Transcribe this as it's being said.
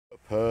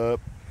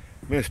pup.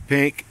 Miss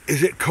Pink,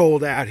 is it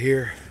cold out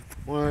here?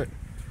 What?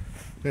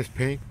 Miss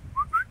Pink?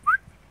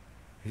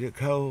 Is it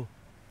cold?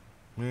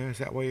 Well, is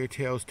that why your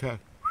tail's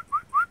tucked?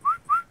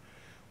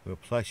 Well,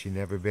 plus you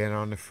never been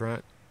on the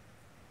front.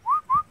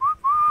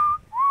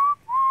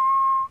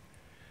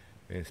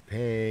 Miss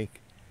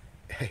Pink,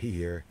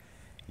 you're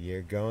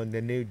going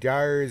to New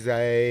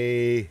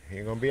Jersey.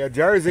 You're gonna be a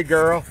Jersey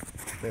girl,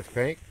 Miss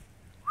Pink.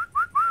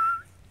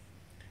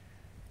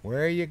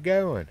 Where are you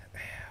going?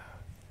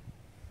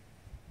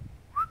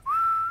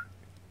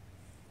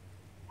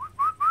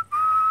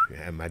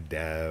 Yeah, my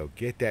dog.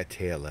 Get that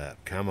tail up.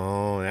 Come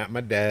on, out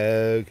my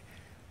dog.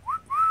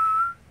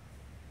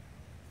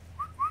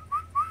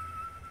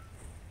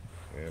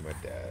 Yeah, my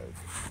dog.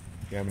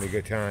 You having a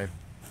good time?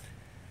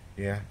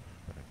 Yeah?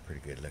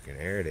 Pretty good looking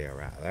Airedale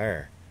right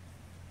there.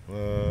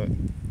 What?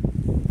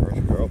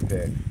 First girl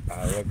pick.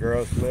 Little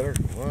girl's litter.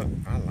 What?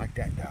 I like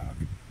that dog.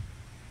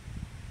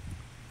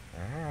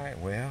 Alright,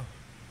 well,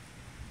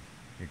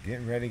 you're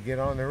getting ready to get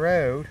on the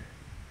road.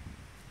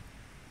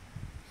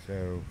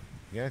 So,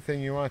 you got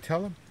anything you want to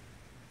tell them?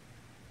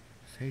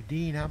 Say,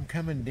 Dean, I'm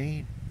coming,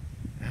 Dean.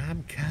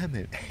 I'm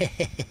coming.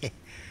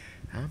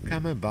 I'm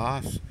coming,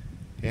 boss.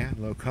 Yeah, a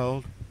little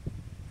cold?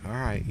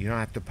 Alright, you don't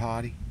have to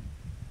potty?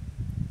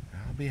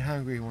 I'll be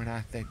hungry when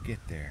I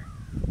get there.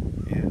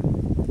 Yeah?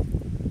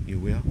 You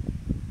will?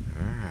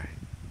 Alright.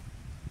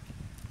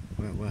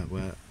 What?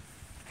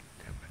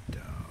 Got my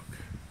dog.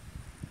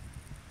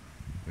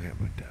 Got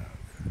my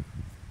dog.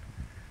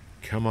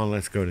 Come on,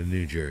 let's go to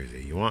New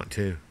Jersey. You want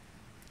to?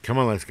 Come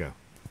on, let's go.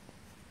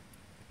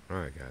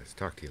 Alright, guys.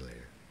 Talk to you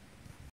later.